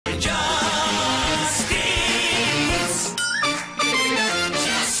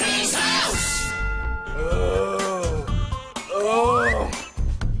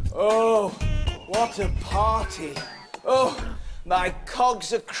party. Oh, my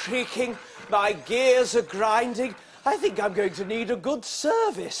cogs are creaking, my gears are grinding. I think I'm going to need a good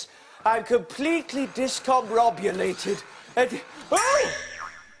service. I'm completely discombobulated. And... Oh!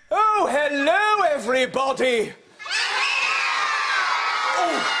 Oh, hello, everybody!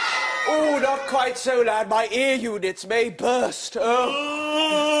 Oh, not quite so loud. My ear units may burst. Oh,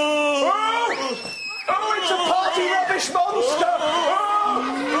 it's a party rubbish monster!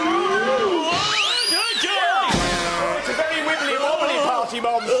 Oh, it's a very wibbly-wobbly party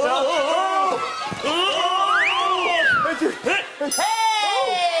monster. Hey!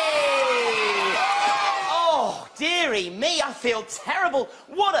 Oh, dearie me, I feel terrible.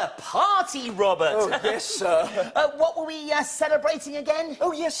 What a party, Robert. Oh, yes, sir. What were we celebrating again?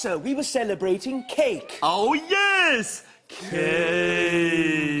 Oh, yes, sir. We were celebrating cake. Oh, yes!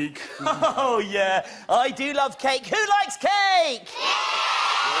 Cake! Oh, yeah. I do love cake. Who likes cake?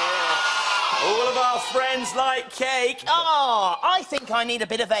 Yeah. All of our friends like cake. Ah, I think I need a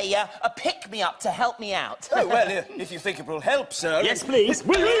bit of a pick-me-up to help me out. Oh, well, if you think it will help, sir. Yes, please.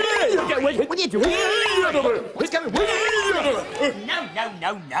 No, no,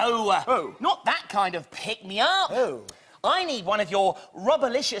 no, no. Oh. Not that kind of pick-me-up. Oh. I need one of your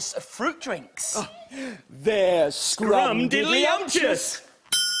rubberlicious fruit drinks. Oh, they're scrum-diddly-umptious.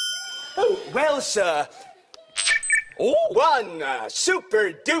 Oh, well, sir. Oh. One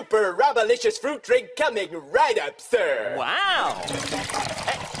super-duper rubberlicious fruit drink coming right up, sir. Wow.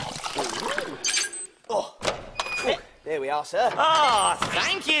 Oh. There we are, sir. Ah,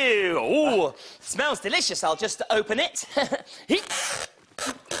 thank you. Oh, smells delicious. I'll just open it.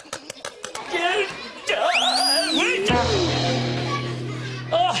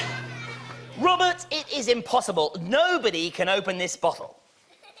 Oh, Robert, it is impossible. Nobody can open this bottle.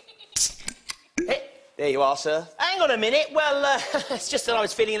 Hey. There you are, sir. Hang on a minute. Well, it's just that I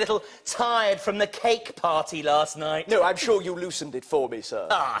was feeling a little tired from the cake party last night. No, I'm sure you loosened it for me, sir.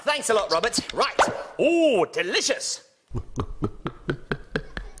 Ah, thanks a lot, Robert. Right. Oh, delicious.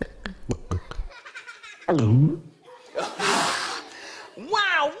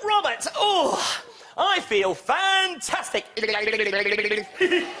 Wow, Robert. Oh, I feel fantastic.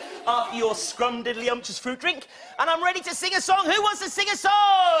 After your scrum-diddly-umptious fruit drink, and I'm ready to sing a song. Who wants to sing a song?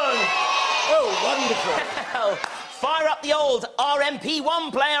 Oh, wonderful. Well, fire up the old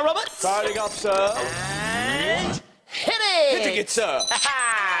RMP1 player, Robert. Firing up, sir. And hit it. Hitting it, sir.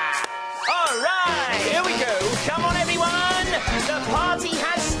 All right. Here we go. Come on, everyone. The party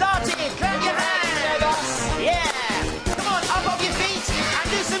has started. Clap your hands. Yeah. Come on, up off your feet and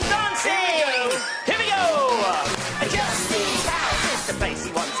do some dancing. Here we go. Justine's house is the place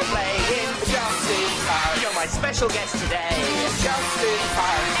you want to play in. Justine's house. You're my special guest today. Justine's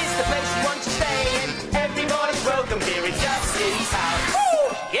house is the place you want to stay in. Everybody's welcome here in Justine's house.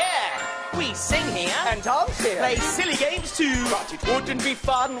 Woo! Yeah. We sing here. And dance here. Play silly games too. But it wouldn't be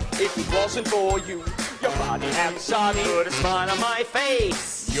fun if it wasn't for you. You're funny and sunny. Put a smile on my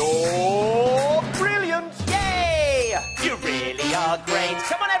face. You're brilliant. Yay! You really are great.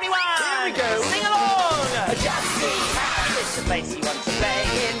 Come on, everyone. Here we go. Sing along. Justine's house is the place you want to play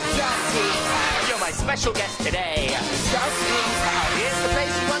in. Justine's house. You're my special guest today. Justine's house is the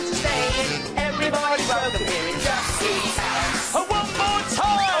place you want to stay in. Everybody's welcome here in Justine's house. Oh, one more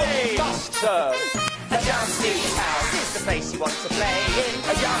time. Just, sir. Justine's house is the place you want to play in.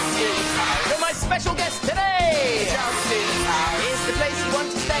 Justine's house. You're my special guest today. Justine's house is the place you want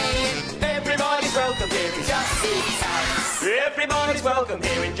to stay in. Everybody's welcome here in Justine's house. Everybody's welcome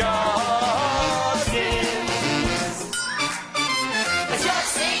here in Justine's.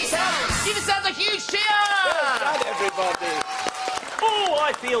 Justine's house. Give yourselves a huge cheer. Well done, everybody. Oh,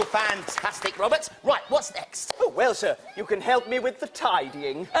 I feel fantastic, Robert. Right, what's next? Oh, well, sir, you can help me with the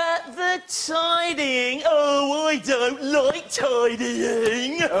tidying. The tidying? Oh, I don't like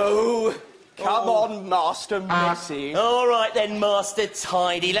tidying. Oh, come on, Master Messy. All right then, Master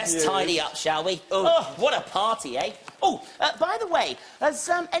Tidy. Let's tidy up, shall we? Oh, what a party, eh? Oh, by the way, has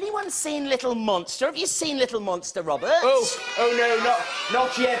anyone seen Little Monster? Have you seen Little Monster, Robert? Oh, no,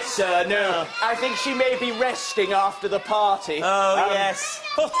 not yet, sir, no. I think she may be resting after the party. Oh, yes.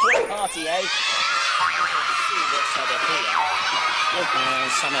 Oh, what a party, eh? What's over here?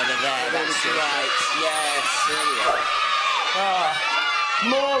 Some over there, that's right. Yes, there we go. Oh,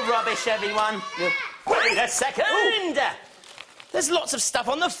 more rubbish, everyone. Wait a second! Ooh. There's lots of stuff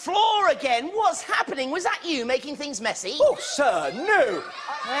on the floor again. What's happening? Was that you making things messy? Oh, sir, no.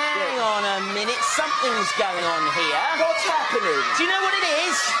 Hang on a minute. Something's going on here. What's happening? Do you know what it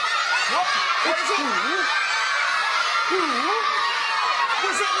is? What is it? Who?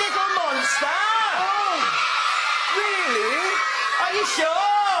 Was it Little Monster? Oh, really? Are you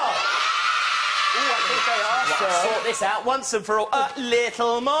sure? Oh, I think I sort this out once and for all.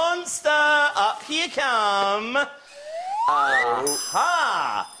 Little monster, up you come.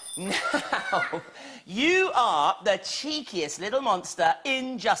 Aha! Now, you are the cheekiest little monster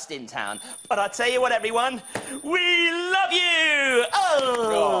in Justintown. But I tell you what, everyone, we love you!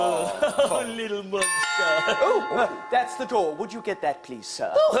 Oh, little monster. Oh, that's the door. Would you get that, please,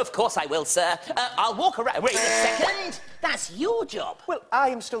 sir? Oh, of course I will, sir. I'll walk around. Wait a second. That's your job. Well, I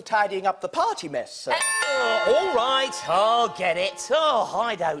am still tidying up the party mess, sir. All right, I'll get it. Oh,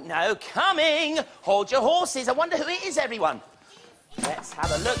 I don't know. Coming. Hold your horses. I wonder who it is, everyone. Let's have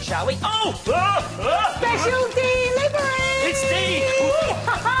a look, shall we? Oh! Special delivery! It's Dee!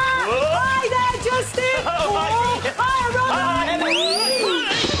 Hi there, Justin! Oh, hi. Hi, Ron!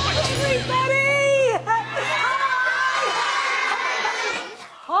 Everybody!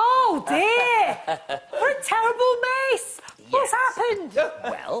 Oh, dear! What a terrible mess! What's happened?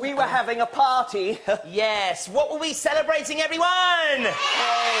 Well, We were having a party. yes. What were we celebrating, everyone?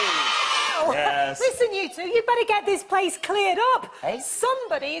 Yes. Listen, you two, you better get this place cleared up. Hey?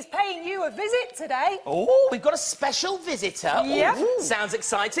 Somebody is paying you a visit today. Oh, we've got a special visitor. Yep. Ooh, sounds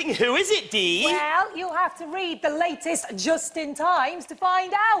exciting. Who is it, Dee? Well, you'll have to read the latest Justin Times to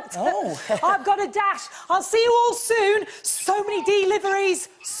find out. Oh. I've got a dash. I'll see you all soon. So many deliveries,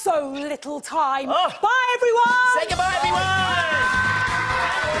 so little time. Oh. Bye, everyone. Say goodbye, everyone!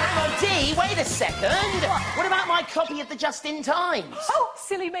 Hang on, Dee, wait a second. What about my copy of the Justin Times? Oh,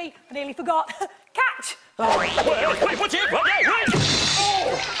 silly me. I nearly forgot. Catch. Wait, what's it? Wait.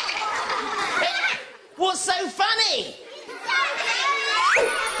 Oh. Hey, what's so funny?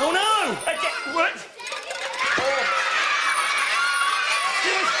 Oh, no! What?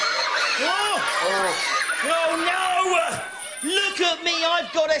 Oh, no! Look at me,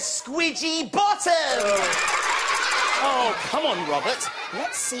 I've got a squidgy bottom! Oh, come on, Robert.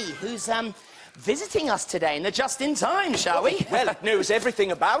 Let's see who's, visiting us today in the Justin Times, shall we? Well, it knows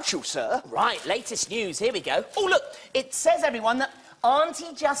everything about you, sir. Right, latest news. Here we go. Oh, look, it says, everyone, that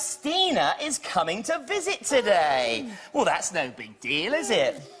Auntie Justina is coming to visit today. Well, that's no big deal, is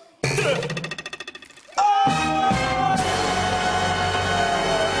it?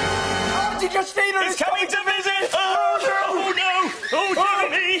 Auntie Justina Is coming to visit! Oh, no! Oh, dear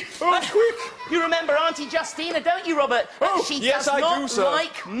me! quick! You remember Auntie Justina, don't you, Robert? Oh, she yes, does I not do, sir.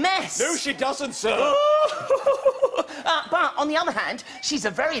 like mess. No, she doesn't, sir. But on the other hand, she's a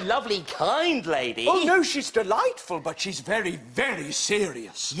very lovely, kind lady. Oh, no, she's delightful, but she's very, very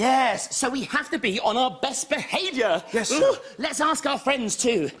serious. Yes, so we have to be on our best behaviour. Yes, sir. Let's ask our friends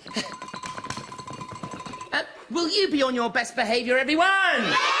too. Will you be on your best behaviour,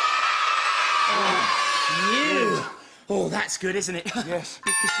 everyone? You. Oh, that's good, isn't it? Yes.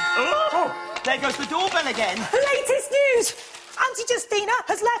 Oh, there goes the doorbell again. Latest news. Auntie Justina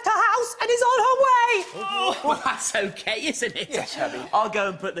has left her house and is on her way. Oh, well, that's okay, isn't it? Yes, Abby. I'll go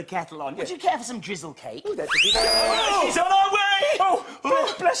and put the kettle on. Would you care for some drizzle cake? Oh, that's a bit... She's on our way!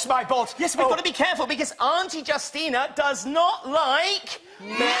 Oh, bless my bot. Yes, we've got to be careful because Auntie Justina does not like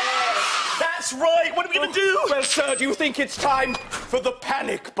mess. That's right. What are we going to do? Well, sir, do you think it's time for the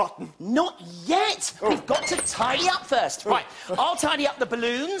panic button? Not yet. We've got to tidy up first. Right, I'll tidy up the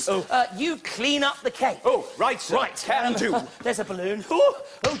balloons. You clean up the cake. Oh, right, sir. Right. Can do. There's a balloon. Oh,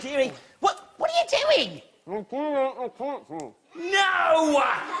 dearie. What are you doing? No!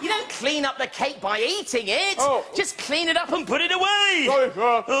 You don't clean up the cake by eating it. Oh. Just clean it up and put it away. Sorry,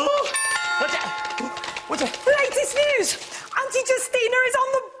 sir. Oh. What's that? Latest news. Auntie Justina is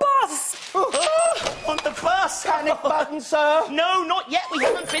on the bus. On the bus. Panic button, sir. No, not yet. We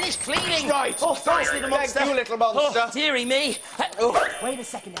haven't finished cleaning. Right. Oh, thanks, little monster. Thank you, little monster. Oh, dearie me. Wait a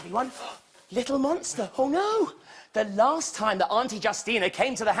second, everyone. Little monster. Oh, no. The last time that Auntie Justina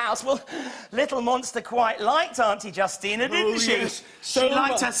came to the house, well, little monster quite liked Auntie Justina, didn't she? Yes. She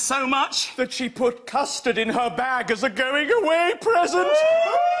liked her so much that she put custard in her bag as a going-away present.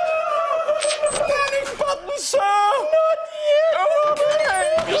 Panic button, sir. Not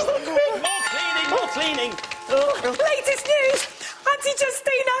yet. More cleaning. Latest news. Auntie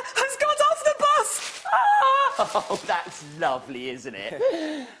Justina has got off the bus. Oh, that's lovely, isn't it?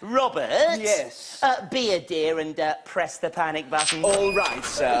 Robert? Yes? Be a dear and press the panic button. All right,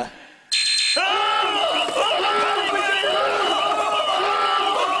 sir.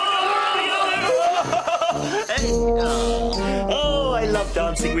 Oh, I love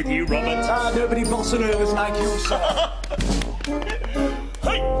dancing with you, Robert. Nobody bossa novas like you, sir.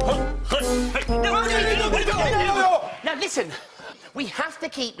 Now listen, we have to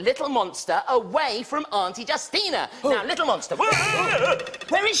keep Little Monster away from Auntie Justina. Now, Little Monster,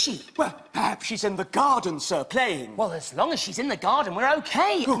 where is she? Well, perhaps she's in the garden, sir, playing. Well, as long as she's in the garden, we're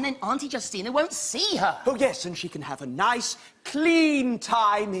OK. And then Auntie Justina won't see her. Oh, yes, and she can have a nice, clean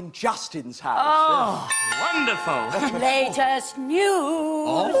time in Justin's house. Oh, wonderful. Latest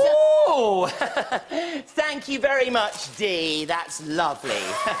news. Oh, thank you very much, Dee. That's lovely.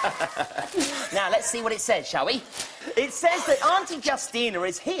 Now, let's see what it says, shall we? It says that Auntie Justina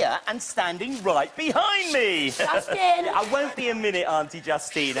is here and standing right behind me. Justin. I won't be a minute, Auntie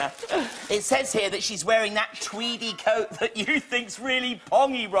Justina. It says here that she's wearing that tweedy coat that you think's really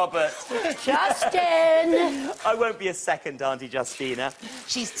pongy, Robert. Justin. I won't be a second, Auntie Justina.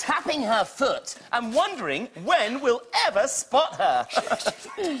 She's tapping her foot and wondering when we'll ever spot her.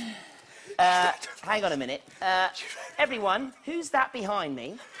 Hang on a minute. Everyone, who's that behind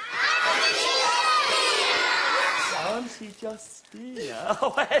me? Auntie Justina.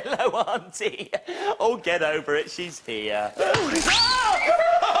 Oh, hello, Auntie. Oh, get over it. She's here.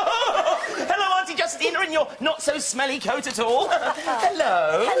 Hello, Auntie Justina, in your not-so-smelly coat at all.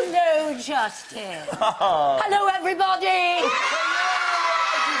 Hello. Hello, Justin. Hello, everybody.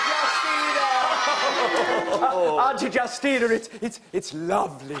 Auntie Justina, it's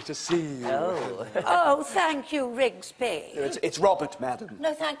lovely to see you. Oh, thank you, Rigsby. It's Robert, madam.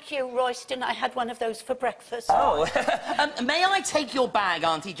 No, thank you, Royston. I had one of those for breakfast. Oh, may I take your bag,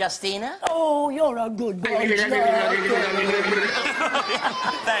 Auntie Justina? Oh, you're a good boy.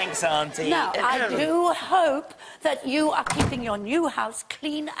 Thanks, Auntie. Now, I do hope that you are keeping your new house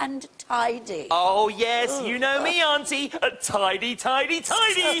clean and tidy. Oh, yes, you know me, Auntie. Tidy, tidy,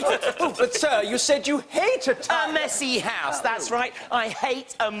 tidy. But, sir, you said you hate a A messy house, that's right. I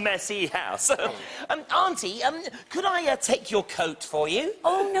hate a messy house. Auntie, could I take your coat for you?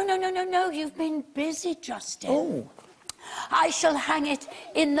 Oh, no. You've been busy, Justin. Oh. I shall hang it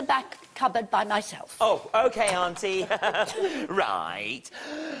in the back cupboard by myself. Oh, OK, Auntie. Right.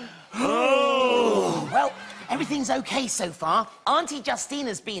 Oh. Well, everything's OK so far. Auntie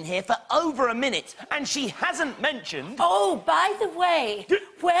Justina's been here for over a minute, and she hasn't mentioned... Oh, by the way,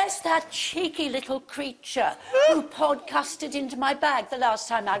 where's that cheeky little creature who podcasted into my bag the last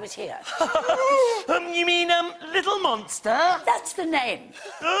time I was here? You mean, Little Monster? That's the name.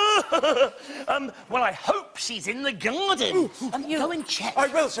 Well, I hope she's in the garden. Go and check. I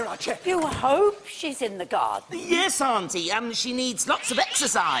will, sir, I'll check. You hope she's in the garden? Yes, Auntie. She needs lots of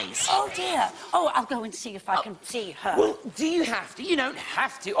exercise. Oh, dear. Oh, I'll go and see if I can see her. Well, do you have to? You don't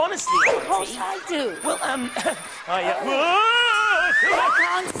have to, honestly, Of course I do. Well, I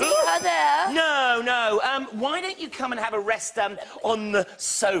can't see her there. No. Why don't you come and have a rest on the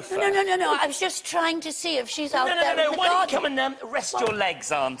sofa? No. I was just trying to see if she's out there in the Why don't you garden. come and rest your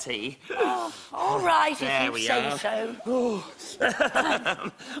legs, Auntie? Oh, all right, There if we you say are. so.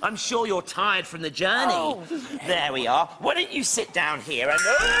 I'm sure you're tired from the journey. Oh. There we are. Why don't you sit down here and...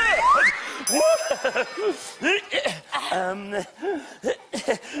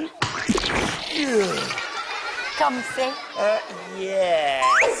 Comfy.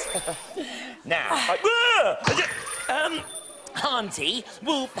 Yes. Now, Auntie,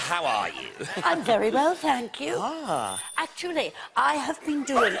 well, how are you? I'm very well, thank you. Ah. Actually, I have been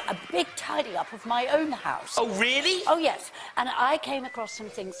doing a big tidy-up of my own house. Oh, really? Oh, yes. And I came across some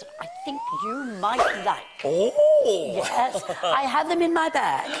things that I think you might like. Oh. Yes, I have them in my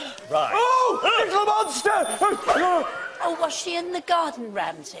bag. Right. Oh, little monster! Oh, was she in the garden,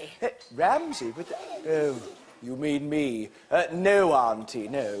 Ramsay? Ramsay? Oh, you mean me? No, Auntie,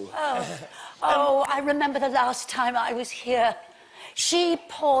 no. Oh, I remember the last time I was here. She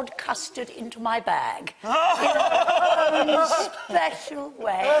poured custard into my bag in her own special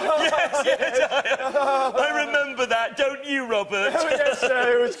way. I remember that, don't you, Robert? Oh, yes,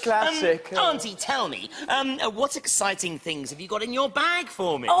 sir, it was classic. Auntie, tell me, what exciting things have you got in your bag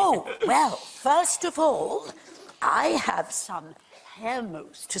for me? Oh, well, first of all, I have some hair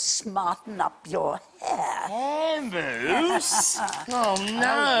mousse to smarten up your hair. Hair mousse? Oh,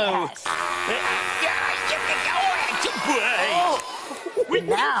 no.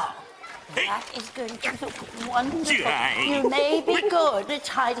 Now, that is going to look wonderful. You may be good at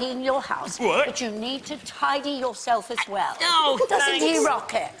tidying your house, but you need to tidy yourself as well. Oh, Doesn't he thanks.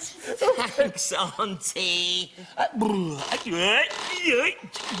 rock it? Thanks, Auntie.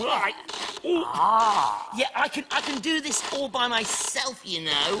 Yeah, I can do this all by myself, you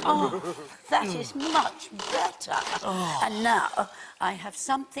know. Oh, that is much better. And now, I have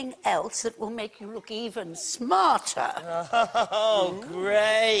something else that will make you look even smarter. Oh,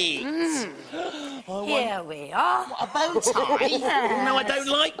 great. Here we are. A bow tie? No, I don't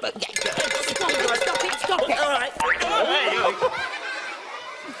like... But... Stop it. All right.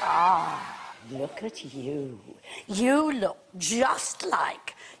 Look at you. You look just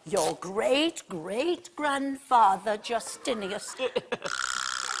like your great-great-grandfather, Justinius.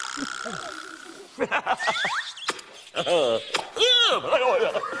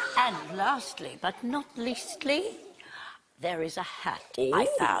 And lastly, but not leastly, there is a hat I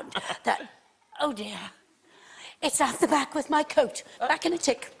found that... Oh, dear. It's at the back with my coat. Back in a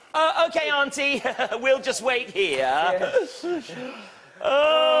tick. OK, Auntie. We'll just wait here. Yes.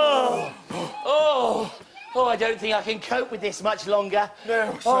 Oh, I don't think I can cope with this much longer.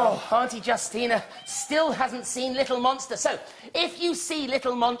 No, sir. Oh, Auntie Justina still hasn't seen Little Monster. So, if you see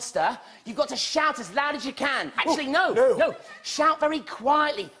Little Monster, you've got to shout as loud as you can. Actually, no. Shout very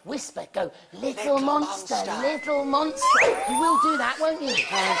quietly. Whisper, go, Little Monster, Little Monster. You will do that, won't you?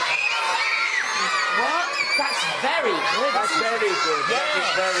 What? That's very good. That's very good. Yeah. That is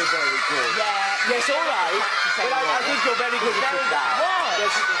very, very good. Yeah. Yes, all right. But I think you're very good at that. What?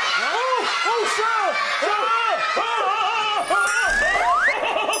 Yes.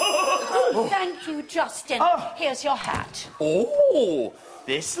 Thank you, Justin. Here's your hat. Oh,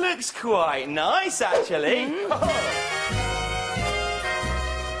 this looks quite nice, actually.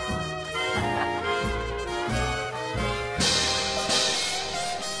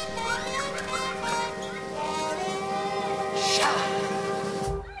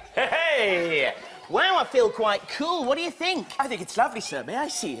 Hey! Wow, I feel quite cool. What do you think? I think it's lovely, sir. May I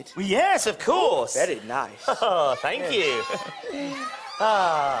see it? Well, yes, of course. Very nice. Oh, thank you.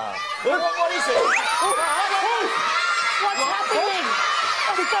 What is it? What's happening?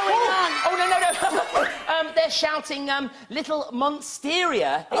 What's going on? Oh, no. They're shouting, Little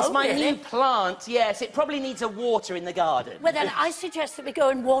Monsteria. It's my really? new plant. Yes, it probably needs a water in the garden. Well, then I suggest that we go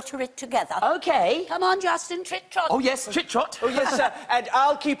and water it together. OK. Come on, Justin, trot. Oh, yes, trot. Oh, yes, sir. And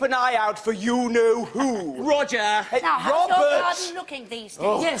I'll keep an eye out for you-know-who. Roger. Now, how's your garden looking these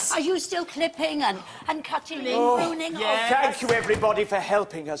days? Yes. Are you still clipping and cutting and pruning? yes. Thank you, everybody, for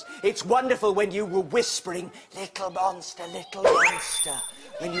helping us. It's wonderful when you were whispering, Little Monster, Little Monster.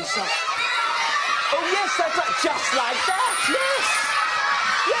 When you saw... Oh, yes, that's just like that, yes.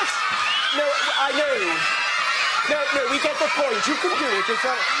 Yes. No, I know. No, we get the point. You can do it. It's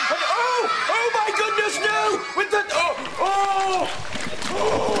all... And, oh, my goodness, no! With the...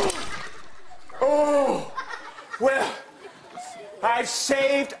 Oh! Well, I've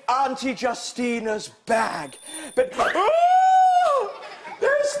saved Auntie Justina's bag. But... Oh!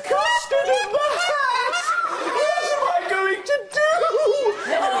 There's custard in the hat! What am I going to do?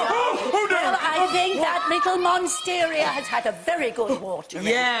 Well, I think that Little Monsteria has had a very good watering.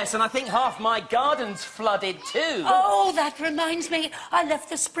 Yes, and I think half my garden's flooded too. Oh, that reminds me. I left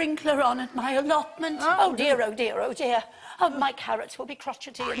the sprinkler on at my allotment. Oh, dear. Oh, my carrots will be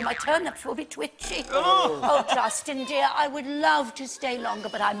crotchety and my turnips will be twitchy. Oh, Justin, dear, I would love to stay longer,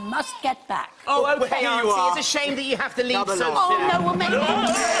 but I must get back. Oh, OK, Here you Auntie. are. It's a shame that you have to leave Double so off. soon. Oh, no, well, maybe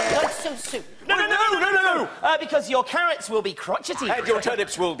not so soon. No. Because your carrots will be crotchety. And your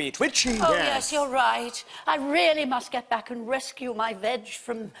turnips will be twitchy. Oh, yes, you're right. I really must get back and rescue my veg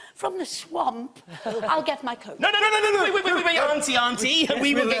from the swamp. I'll get my coat. No. Wait, Auntie.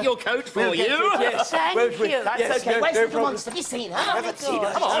 We will get your coat for you. Yes. Thank you. That's Yes, OK. no Where's Little problem. Monster? Have you seen her? I haven't seen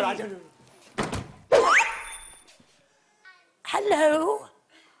her. Come on. I don't know. Hello?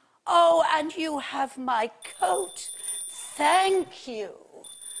 Oh, and you have my coat. Thank you.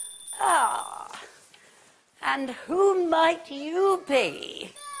 And who might you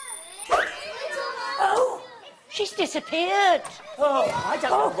be? Oh, she's disappeared. Oh, I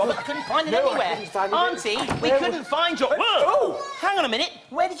don't know, Robert. I couldn't find it anywhere. I couldn't find it. Auntie, we couldn't find your... Whoa! Hang on a minute.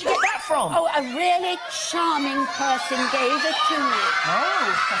 Where did you get that from? Oh, a really charming person gave it to me. I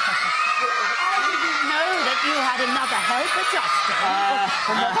didn't know that you had another helper, Justin.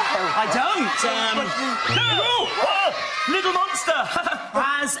 I don't. No! Little Monster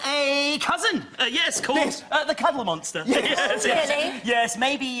has a cousin. Yes, called Yes. the Cuddle Monster. Yes. Really? Yes,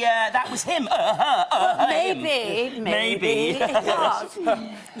 maybe that was him. Maybe it was.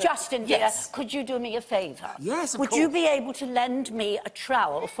 Justin, dear, Yes. could you do me a favour? Yes, of Would you be able to lend me a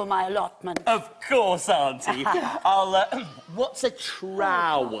trowel for my allotment? Of course, Auntie. I'll... what's a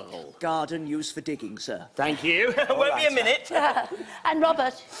trowel? Garden used for digging, sir. Thank you. Won't be a minute. And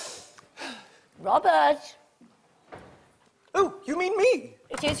Robert. Robert, Oh, you mean me?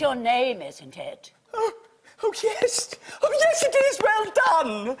 it is your name, isn't it? Oh, yes. Oh, yes, it is. Well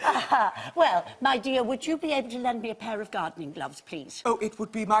done. Well, my dear, would you be able to lend me a pair of gardening gloves, please? Oh, it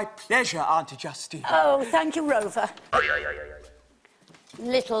would be my pleasure, Auntie Justina. Oh, thank you, Rover.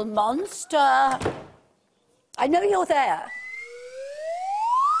 Little Monster. I know you're there.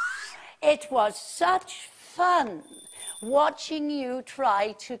 It was such fun watching you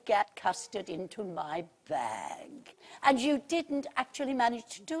try to get custard into my bag. And you didn't actually manage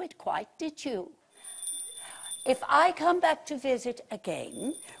to do it quite, did you? If I come back to visit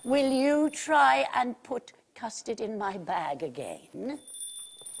again, will you try and put custard in my bag again?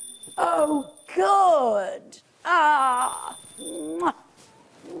 Oh, good. Ah. Mwah.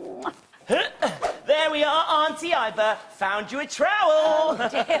 Mwah. There we are, Auntie. I've found you a trowel. Oh,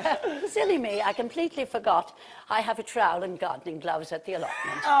 dear. Silly me, I completely forgot. I have a trowel and gardening gloves at the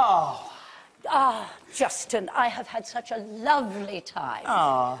allotment. Oh. Ah, Justin, I have had such a lovely time.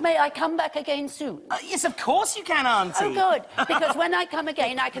 Oh. May I come back again soon? Yes, of course you can, Auntie. Oh, good, because when I come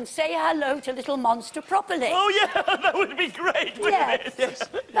again, I can say hello to little monster properly. Oh, yeah, that would be great, wouldn't Yes. it? Yes.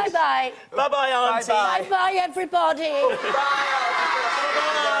 Bye-bye. Bye-bye, Auntie. Bye-bye. Bye-bye, everybody.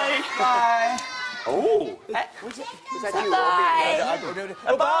 Bye. Bye. Oh. Is that you? Bye.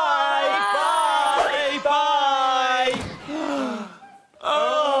 Oh, bye. Bye.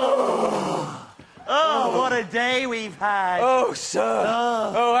 Oh, what a day we've had. Oh, sir.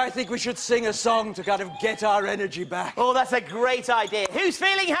 Oh, I think we should sing a song to kind of get our energy back. Oh, that's a great idea. Who's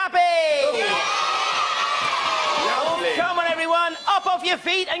feeling happy? Oh, come on, everyone. Up off your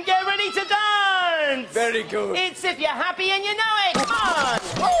feet and get ready to dance. Very good. It's If You're Happy and You Know It. Come on.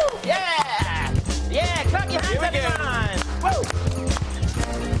 Woo. Yeah. Yeah, clap your hands, Here we go. everyone. Woo.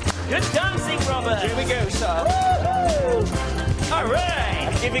 Good dancing, Robert. Here we go, sir. Woo-hoo. All right.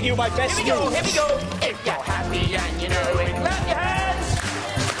 I'm giving you my best Here we go, moves. here we go. If you're happy and you know it, clap your hands.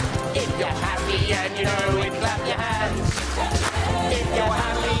 If you're happy and you know it, clap your hands. If you're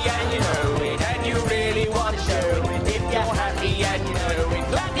happy and you know it, and you really want to show it. If you're happy and you know it,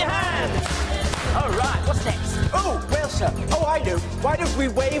 clap your hands. All right, what's next? Oh, well, sir. Oh, I know. Why don't we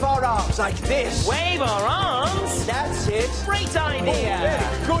wave our arms like this? Wave our arms. That's it. Great idea.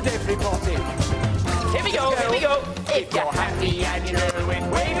 Very good, everybody. Here we go, here we go. If you're happy and you know it,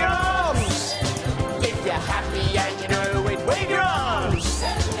 wave your arms. If you're happy and you know it, wave your arms.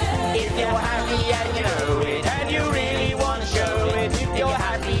 If you're happy and you know it, and you really want to show it. If you're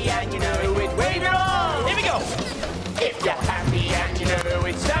happy and you know it, wave your arms. Here we go. If you're happy and you know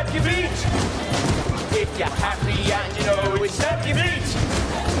it, stamp your feet. If you're happy and you know it, stamp your feet.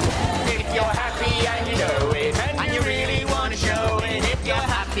 If you're happy and you know it, and you really want to show it. If you're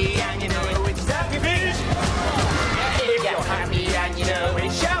happy and you know it, stamp your feet. If you're happy and you know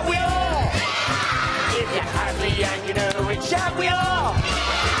it, shout we are. If you're happy and you know it, shout we are.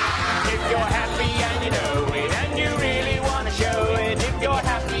 If you're happy and you know it, and you really want to show it. If you're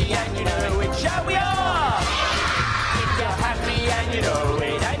happy and you know it, shout we are. If you're happy and you know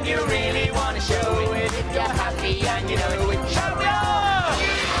it, and you really want to show it. If you're happy and you know it, shout we are.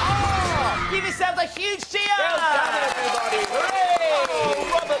 Oh, give yourselves a huge cheer. Well done, everybody. Hooray! Oh,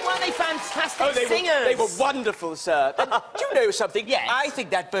 Robert, weren't they fantastic singers? They were wonderful, sir. And do you know something? Yes. I think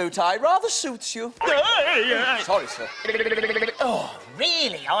that bow tie rather suits you. Sorry, sir. Oh,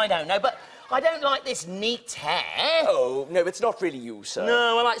 really? I don't know, but I don't like this neat hair. Oh, no, it's not really you, sir.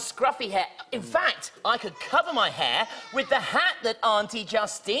 No, I like scruffy hair. In fact, I could cover my hair with the hat that Auntie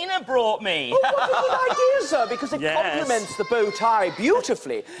Justina brought me. Oh, what a good idea, sir, because it Yes. complements the bow tie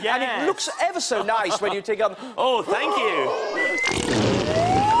beautifully. And it Yes. looks ever so nice when you take on... Oh, thank you.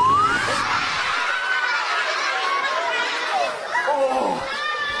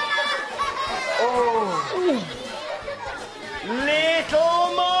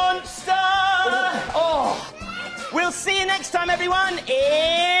 Little monster! Oh. We'll see you next time, everyone,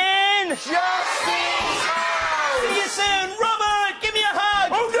 in... Justine's house! See you soon! Robert, give me a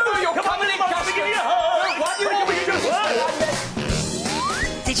hug! Oh, no, you're Come on, coming in, Robert, Justin. give me a hug! What do you want me to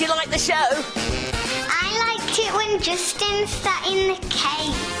do? Did you like the show? I liked it when Justin sat in the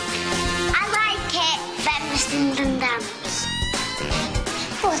cave. I like it when Justin done dance.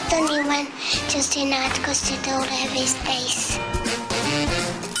 It was funny when Justin had custard all over his face.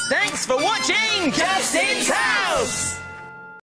 Thanks for watching Justin's House!